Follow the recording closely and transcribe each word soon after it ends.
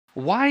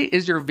Why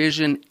is your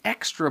vision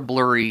extra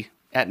blurry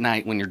at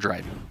night when you're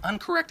driving?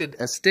 Uncorrected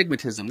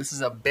astigmatism. This is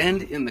a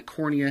bend in the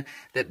cornea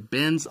that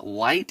bends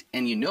light,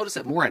 and you notice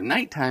it more at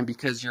nighttime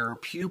because your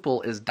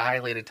pupil is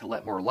dilated to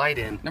let more light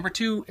in. Number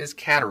 2 is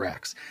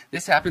cataracts.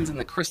 This happens in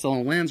the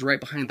crystalline lens right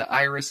behind the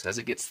iris. As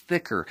it gets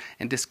thicker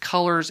and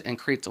discolors and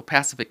creates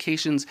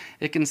opacifications,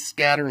 it can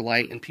scatter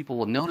light, and people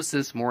will notice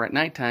this more at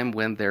nighttime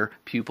when their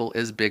pupil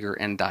is bigger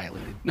and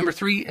dilated. Number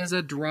 3 is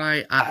a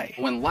dry eye.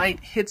 When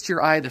light hits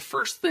your eye, the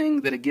first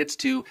thing that it gets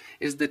to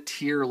is the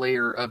tear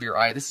layer of your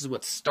eye. This is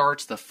what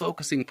starts the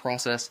focusing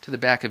process to the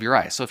back of your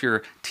eye. So if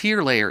your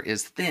tear layer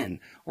is thin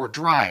or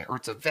dry or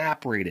it's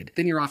evaporated,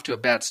 then you're off to a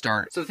bad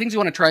start. So the things you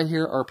want to try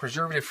here are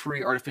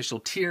preservative-free artificial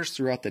tears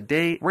throughout the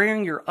day,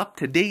 wearing your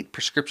up-to-date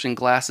prescription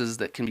glasses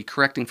that can be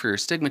correcting for your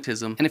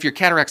astigmatism, and if your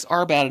cataracts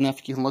are bad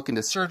enough, you can look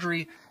into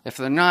surgery. If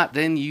they're not,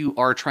 then you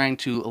are trying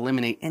to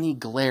eliminate any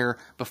glare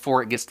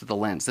before it gets to the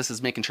lens. This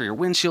is making sure your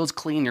windshield's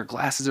clean, your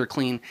glasses are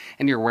clean,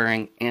 and you're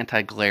wearing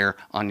anti-glare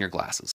on your glasses.